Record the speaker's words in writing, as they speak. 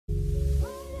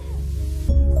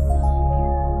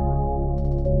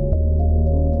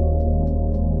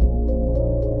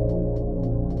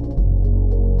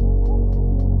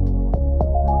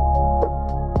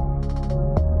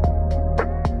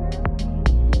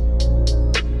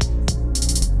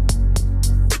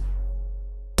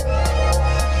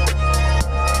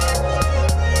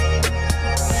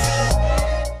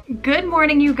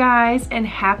morning, you guys, and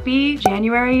happy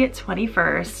January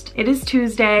 21st. It is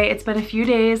Tuesday. It's been a few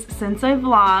days since I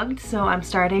vlogged, so I'm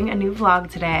starting a new vlog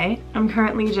today. I'm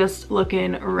currently just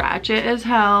looking ratchet as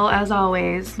hell, as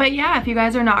always. But yeah, if you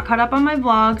guys are not caught up on my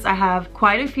vlogs, I have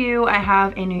quite a few. I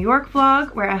have a New York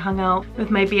vlog where I hung out with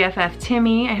my BFF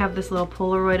Timmy. I have this little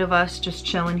Polaroid of us just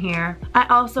chilling here. I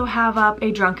also have up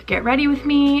a drunk get ready with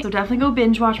me, so definitely go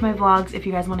binge watch my vlogs if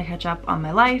you guys want to catch up on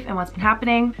my life and what's been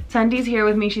happening. Tundi's here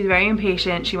with me. She's very impatient.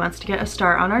 She wants to get a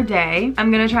start on our day.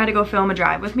 I'm gonna try to go film a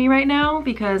drive with me right now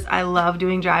because I love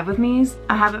doing drive with me's.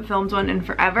 I haven't filmed one in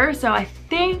forever, so I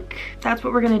think that's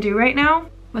what we're gonna do right now.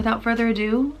 Without further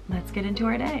ado, let's get into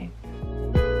our day.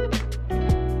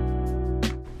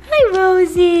 Hi,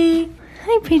 Rosie.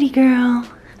 Hi, pretty girl.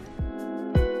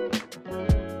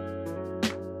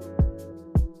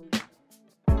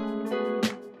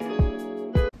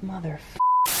 Mother f.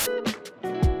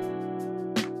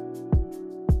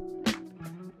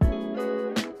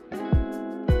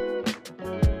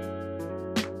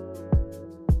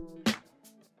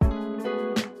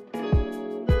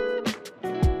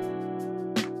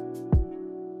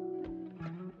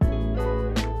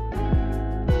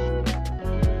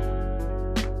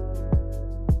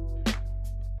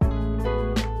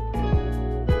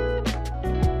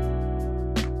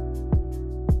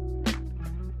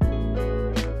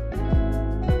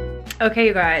 Okay,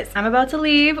 you guys, I'm about to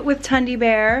leave with Tundi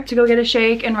Bear to go get a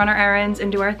shake and run our errands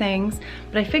and do our things,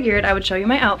 but I figured I would show you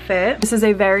my outfit. This is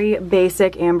a very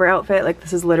basic Amber outfit. Like,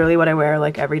 this is literally what I wear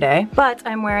like every day, but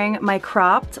I'm wearing my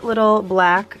cropped little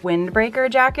black windbreaker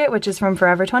jacket, which is from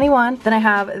Forever 21. Then I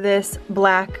have this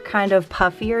black kind of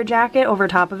puffier jacket over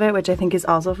top of it, which I think is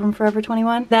also from Forever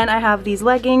 21. Then I have these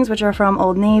leggings, which are from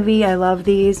Old Navy. I love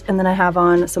these. And then I have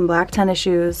on some black tennis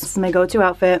shoes. This is my go-to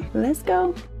outfit. Let's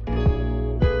go.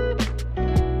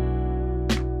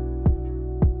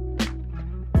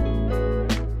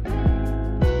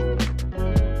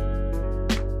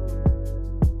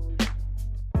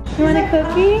 You want a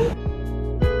cookie?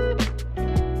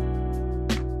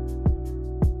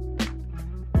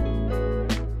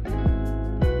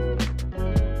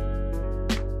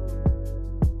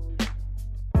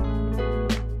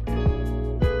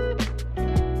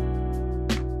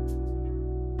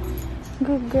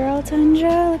 Good girl,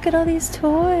 Tundra. Look at all these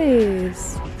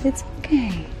toys. It's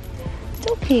okay. It's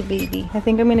okay, baby. I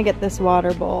think I'm gonna get this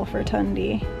water bowl for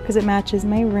Tundi because it matches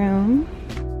my room.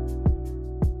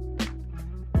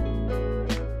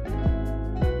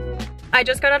 I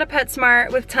just got out of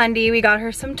PetSmart with Tundi. We got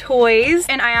her some toys,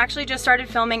 and I actually just started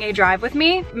filming a drive with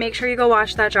me. Make sure you go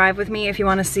watch that drive with me if you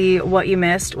want to see what you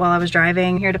missed while I was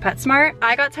driving here to PetSmart.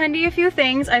 I got Tundi a few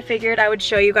things. I figured I would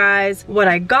show you guys what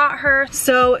I got her.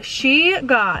 So she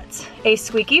got a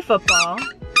squeaky football.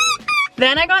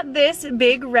 Then I got this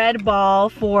big red ball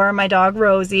for my dog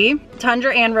Rosie.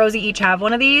 Tundra and Rosie each have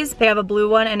one of these. They have a blue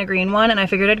one and a green one, and I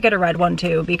figured I'd get a red one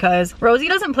too because Rosie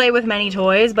doesn't play with many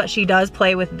toys, but she does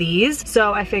play with these.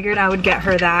 So I figured I would get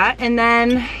her that. And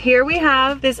then here we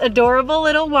have this adorable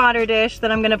little water dish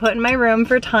that I'm gonna put in my room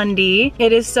for Tundi.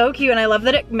 It is so cute, and I love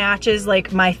that it matches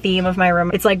like my theme of my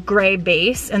room. It's like gray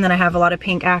base, and then I have a lot of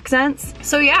pink accents.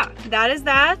 So yeah, that is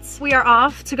that. We are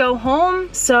off to go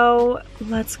home, so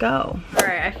let's go. All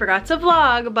right, I forgot to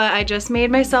vlog, but I just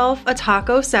made myself a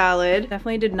taco salad.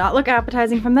 Definitely did not look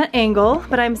appetizing from that angle,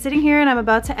 but I'm sitting here and I'm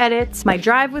about to edit my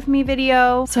drive with me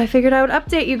video, so I figured I would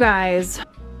update you guys.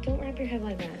 Don't wrap your head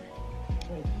like that.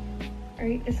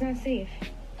 It's not safe.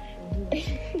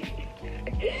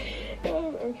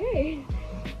 Okay.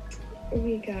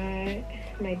 We got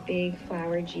my big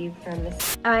flower Jeep from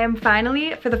this. I am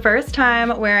finally, for the first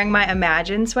time, wearing my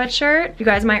Imagine sweatshirt. You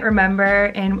guys might remember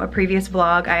in a previous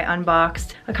vlog, I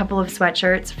unboxed a couple of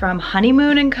sweatshirts from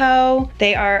Honeymoon & Co.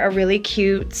 They are a really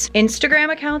cute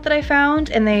Instagram account that I found,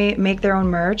 and they make their own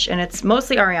merch, and it's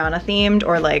mostly Ariana themed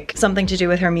or like something to do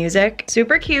with her music.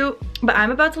 Super cute, but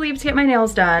I'm about to leave to get my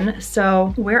nails done,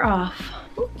 so we're off.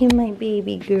 You're my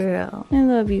baby girl. I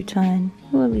love you, Ton.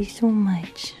 I love you so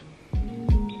much.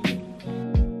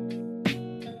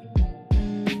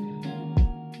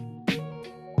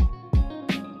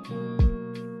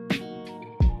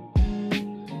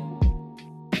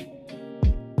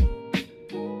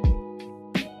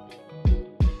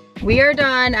 We are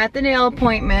done at the nail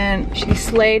appointment. She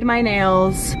slayed my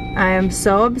nails. I am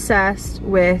so obsessed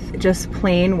with just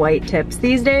plain white tips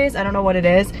these days. I don't know what it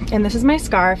is. And this is my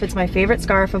scarf. It's my favorite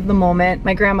scarf of the moment.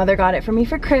 My grandmother got it for me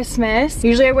for Christmas.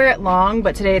 Usually I wear it long,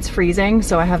 but today it's freezing,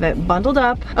 so I have it bundled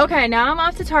up. Okay, now I'm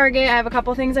off to Target. I have a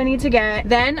couple things I need to get.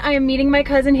 Then I am meeting my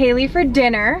cousin Haley for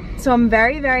dinner. So I'm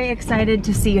very, very excited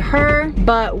to see her,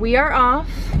 but we are off.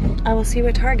 I will see you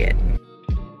at Target.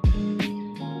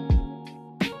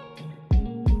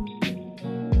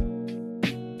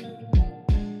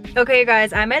 Okay, you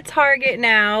guys, I'm at Target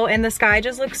now, and the sky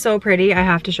just looks so pretty. I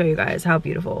have to show you guys how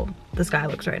beautiful the sky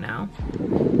looks right now.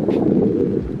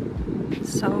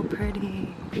 So pretty.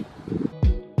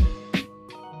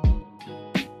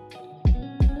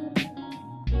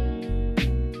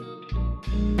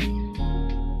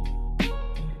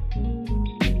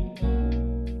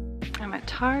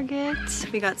 Target.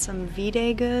 We got some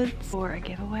V-Day goods for a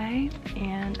giveaway,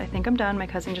 and I think I'm done. My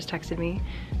cousin just texted me,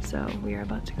 so we are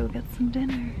about to go get some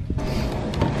dinner.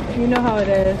 You know how it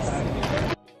is.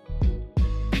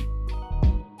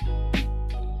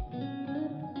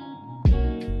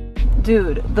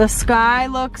 Dude, the sky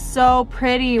looks so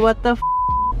pretty. What the f?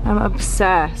 I'm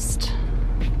obsessed.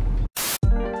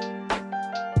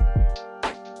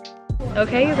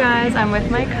 Okay, you guys, I'm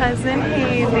with my cousin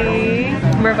Haley.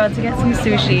 We're about to get some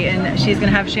sushi, and she's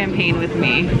gonna have champagne with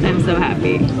me. I'm so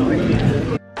happy.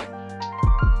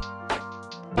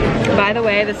 By the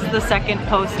way, this is the second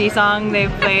Posty song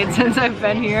they've played since I've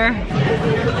been here.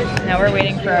 Now we're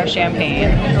waiting for our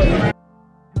champagne.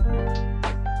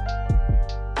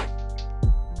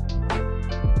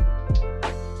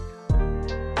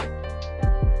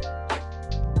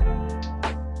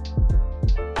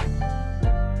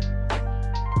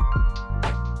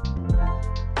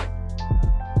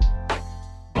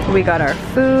 We got our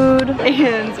food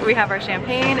and we have our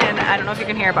champagne, and I don't know if you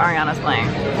can hear, but Ariana's playing.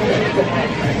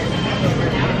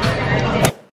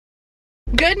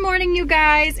 Good morning, you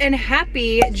guys, and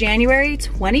happy January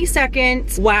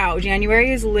 22nd. Wow,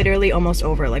 January is literally almost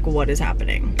over. Like, what is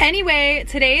happening? Anyway,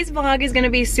 today's vlog is gonna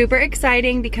be super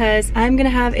exciting because I'm gonna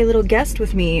have a little guest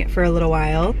with me for a little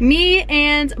while. Me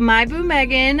and my boo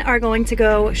Megan are going to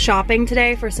go shopping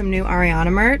today for some new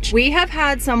Ariana merch. We have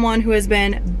had someone who has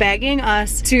been begging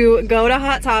us to go to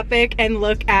Hot Topic and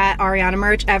look at Ariana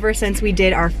merch ever since we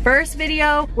did our first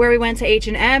video where we went to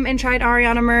H&M and tried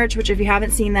Ariana merch, which if you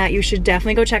haven't seen that, you should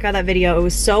definitely go check out that video. It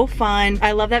was so fun.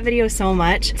 I love that video so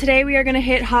much. Today we are gonna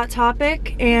hit Hot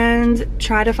Topic and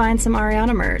try to find some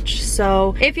Ariana merch.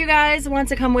 So if you guys want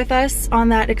to come with us on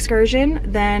that excursion,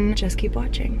 then just keep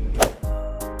watching.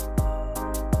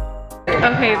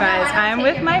 Okay, guys, I'm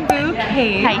with my boo,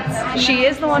 Cait. She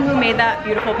is the one who made that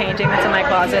beautiful painting that's in my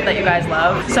closet that you guys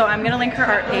love. So I'm gonna link her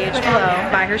art page below.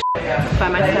 Buy her buy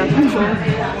my stuff.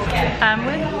 I'm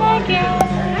with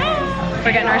Megan.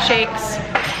 We're getting our shakes.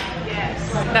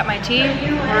 Got my tea.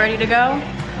 We're ready to go.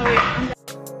 Oh, yeah.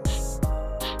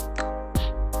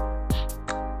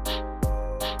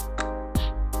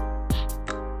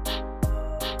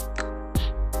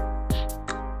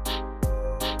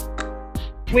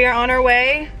 We are on our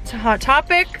way to Hot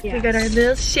Topic. Yes. We got our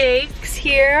little shakes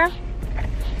here.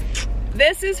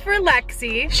 This is for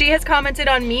Lexi. She has commented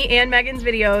on me and Megan's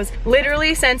videos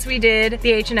literally since we did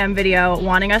the H&M video,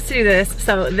 wanting us to do this.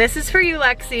 So this is for you,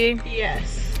 Lexi.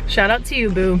 Yes. Shout out to you,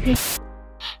 boo.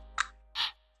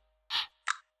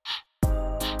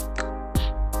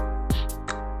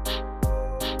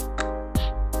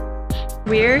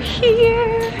 We're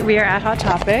here. We are at Hot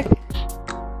Topic.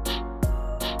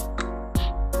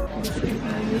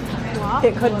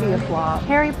 It could be a flop.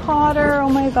 Harry Potter, oh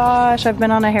my gosh. I've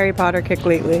been on a Harry Potter kick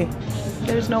lately.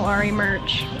 There's no Ari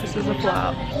merch. This is a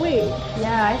flop. Wait.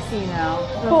 Yeah, I see now.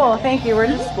 Cool, thank you. We're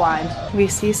just blind. We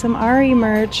see some Ari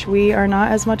merch. We are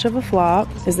not as much of a flop.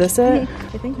 Is this it?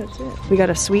 I think that's it. We got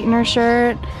a sweetener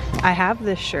shirt. I have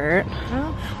this shirt.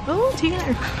 Oh, Tina.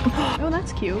 Oh,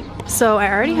 that's cute. So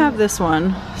I already have this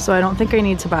one, so I don't think I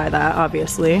need to buy that,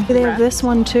 obviously. They have this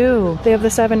one too. They have the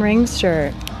 7 Rings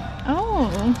shirt. Oh,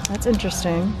 that's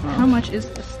interesting. How much is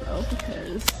this though?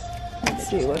 Because let's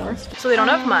see what else. So they don't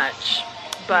have much,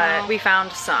 but we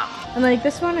found some. And like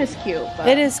this one is cute. But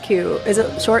it is cute. Is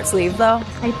it short sleeve though?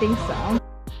 I think so.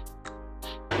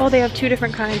 Oh, they have 2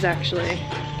 different kinds actually.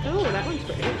 Oh, that one's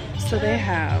pretty. So they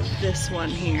have this one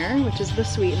here, which is the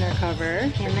sweetener cover,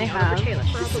 and they have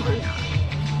this one.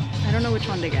 I don't know which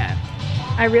one to get.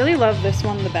 I really love this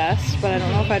one the best, but I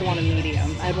don't know if I'd want a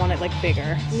medium. I'd want it like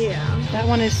bigger. Yeah. That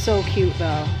one is so cute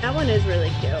though. That one is really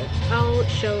cute. I'll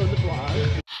show the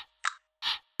vlog.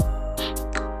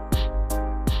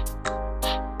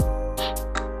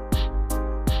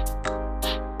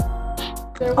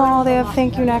 Oh, they have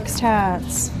thank you next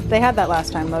hats. They had that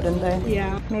last time though, didn't they?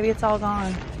 Yeah. Maybe it's all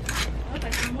gone. Oh,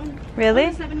 I found one. Really?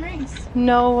 Oh, 7 Rings.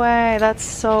 No way, that's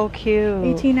so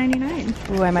cute.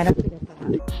 $18.99. Ooh, I might have to get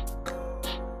that.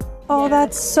 Oh,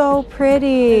 that's so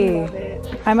pretty. I love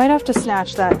it. I might have to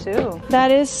snatch that too.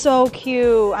 That is so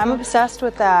cute. I'm obsessed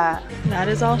with that. That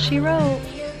is all she wrote.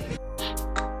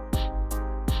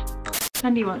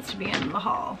 Andy wants to be in the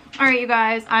hall. All right, you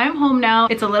guys, I am home now.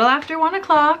 It's a little after 1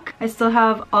 o'clock. I still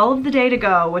have all of the day to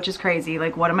go, which is crazy.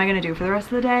 Like, what am I gonna do for the rest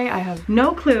of the day? I have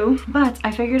no clue, but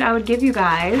I figured I would give you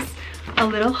guys a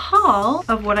little haul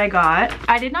of what I got.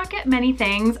 I did not get many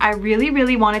things. I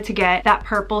really wanted to get that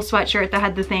purple sweatshirt that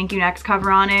had the thank you next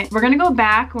cover on it. We're gonna go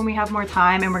back when we have more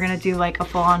time and we're gonna do like a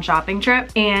full-on shopping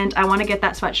trip, and I want to get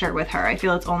that sweatshirt with her. I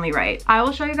feel it's only right. I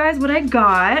will show you guys what I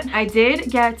got. I did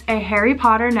get a Harry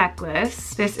Potter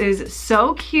necklace. This is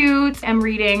so cute. I'm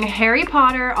reading Harry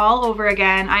Potter all over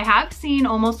again. I have seen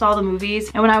almost all the movies,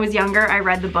 and when I was younger I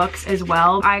read the books as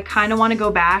well. I kind of want to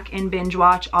go back and binge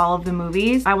watch all of the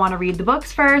movies. I want to read the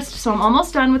books first, so I'm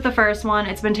almost done with the first one.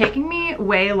 It's been taking me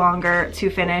way longer to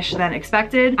finish than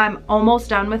expected. I'm almost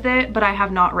done with it, but I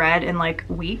have not read in like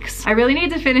weeks. I really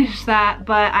need to finish that,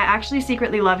 but I actually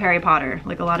secretly love Harry Potter.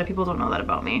 Like, a lot of people don't know that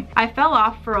about me. I fell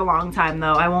off for a long time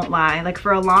though, I won't lie. Like,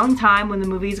 for a long time when the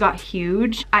movies got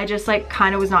huge, I just like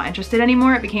kind of was not interested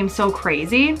anymore. It became so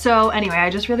crazy. So anyway, I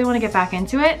just really want to get back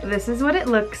into it. This is what it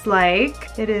looks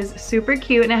like. It is super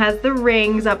cute and it has the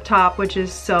rings up top, which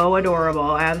is so adorable.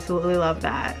 I absolutely love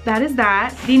that. That is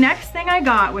that. The next thing I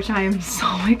got, which I am so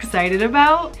excited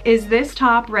about, is this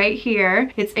top right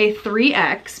here. It's a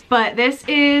 3X, but this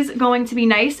is going to be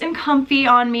nice and comfy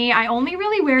on me. I only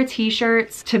really wear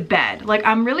t-shirts to bed. Like,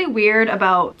 I'm really weird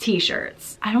about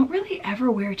t-shirts. I don't really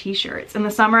ever wear t-shirts. In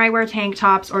the summer I wear tank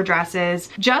tops or dresses.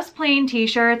 Just plain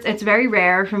t-shirts, it's very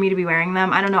rare for me to be wearing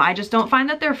them. I don't know, I just don't find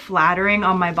that they're flattering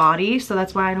on my body, so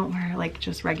that's why I don't wear like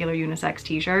just regular unisex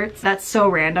t-shirts. That's so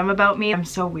random about me. I'm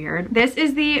so weird. This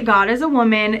is the God is a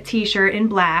Woman t-shirt in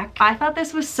black. I thought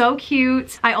this was so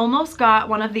cute. I almost got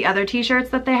one of the other t-shirts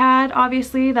that they had,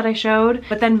 obviously, that I showed,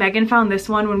 but then Megan found this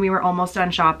one when we were almost done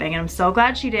shopping, and I'm so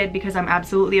glad she did because I'm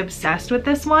absolutely obsessed with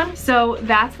this one. So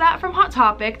that's that from Hot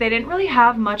Topic. They didn't really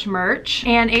have much merch,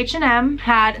 and H&M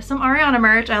had some Ariana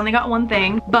merch. I only got one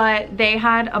thing, but they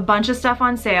had a bunch of stuff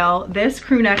on sale. This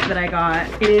crew neck that I got,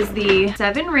 it is the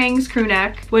 7 rings crew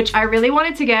neck, which I really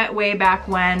wanted to get way back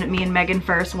when me and Megan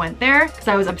first went there because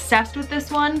I was obsessed with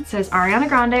this one. It says Ariana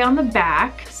Grande on the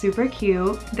back. Super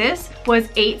cute. This was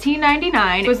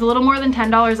 $18.99. It was a little more than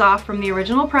 $10 off from the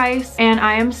original price, and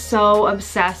I am so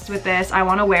obsessed with this. I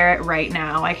want to wear it right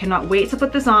now. I cannot wait to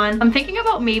put this on. I'm thinking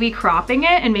about maybe cropping it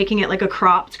and making it like a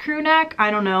cropped crew neck.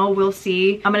 I don't know, we'll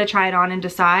see. I'm gonna try it on and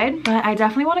decide, but I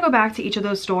definitely want to go back to each of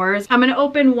those stores. I'm gonna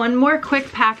open one more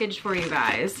quick package for you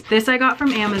guys. This I got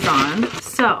from Amazon.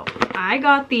 So I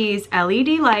got these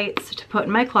LED lights to put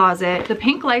in my closet. The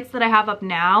pink lights that I have up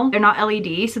now, they're not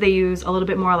LED, so they use a little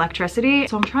bit more electricity.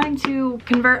 So I'm trying to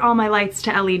convert all my lights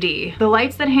to LED. The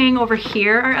lights that hang over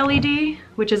here are LED,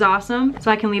 which is awesome.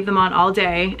 So I can leave them on all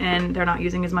day and they're not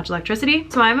using as much electricity.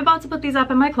 So I'm about to put these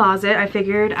up in my closet. I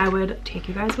figured I would take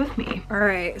you guys with me. All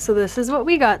right, so this is what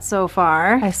we got so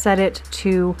far. I set it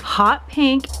to hot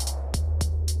pink.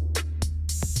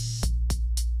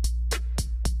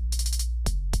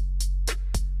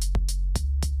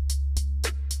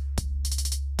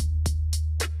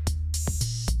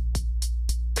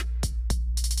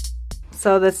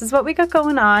 So this is what we got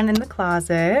going on in the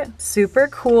closet. Super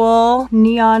cool,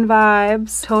 neon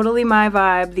vibes, totally my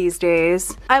vibe these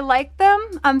days. I like them.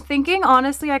 I'm thinking,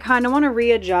 honestly, I kind of want to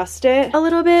readjust it a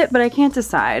little bit, but I can't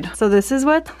decide. So this is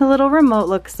what the little remote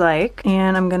looks like,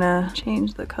 and I'm gonna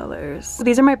change the colors. So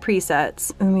these are my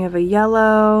presets, and we have a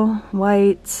yellow,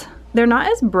 white. They're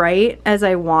not as bright as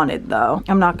I wanted though,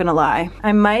 I'm not gonna lie.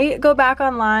 I might go back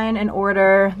online and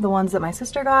order the ones that my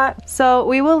sister got. So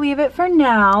we will leave it for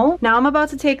now. Now I'm about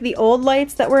to take the old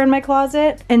lights that were in my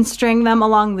closet and string them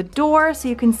along the door so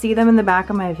you can see them in the back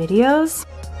of my videos.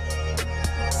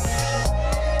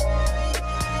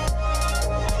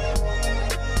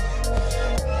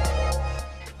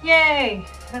 Yay!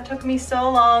 That took me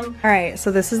so long. All right,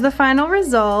 so this is the final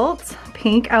result.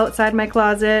 Pink outside my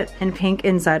closet and pink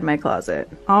inside my closet.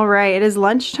 All right, it is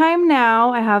lunchtime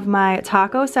now. I have my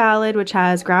taco salad, which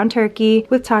has ground turkey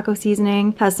with taco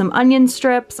seasoning, has some onion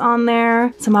strips on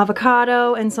there, some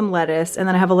avocado, and some lettuce. And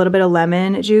then I have a little bit of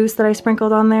lemon juice that I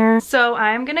sprinkled on there. So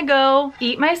I'm gonna go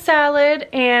eat my salad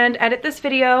and edit this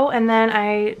video, and then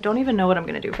I don't even know what I'm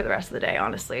gonna do for the rest of the day,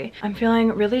 honestly. I'm feeling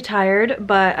really tired,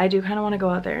 but I do kind of want to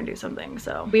go out there and do something.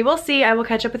 So we will see. I will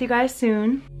catch up with you guys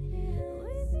soon.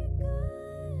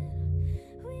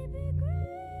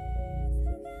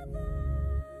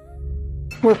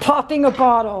 We're popping a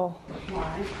bottle.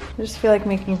 Why? I just feel like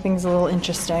making things a little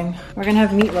interesting. We're gonna have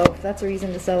meatloaf. That's a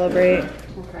reason to celebrate.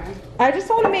 Okay. I just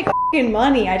want to make f***ing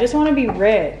money. I just want to be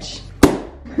rich.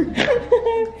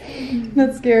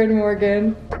 That scared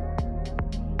Morgan.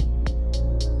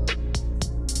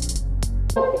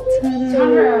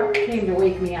 Sandra came to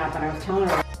wake me up and I was telling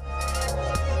her.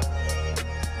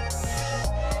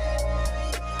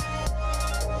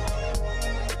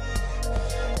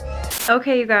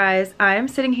 Okay, you guys, I'm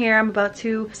sitting here. I'm about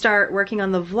to start working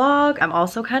on the vlog. I'm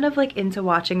also kind of like into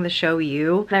watching the show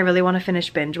You, and I really want to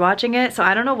finish binge watching it. So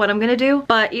I don't know what I'm gonna do,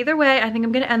 but either way, I think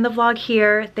I'm gonna end the vlog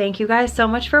here. Thank you guys so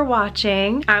much for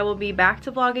watching. I will be back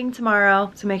to vlogging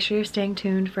tomorrow, so make sure you're staying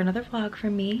tuned for another vlog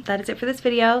from me. That is it for this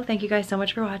video. Thank you guys so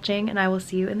much for watching, and I will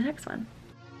see you in the next one.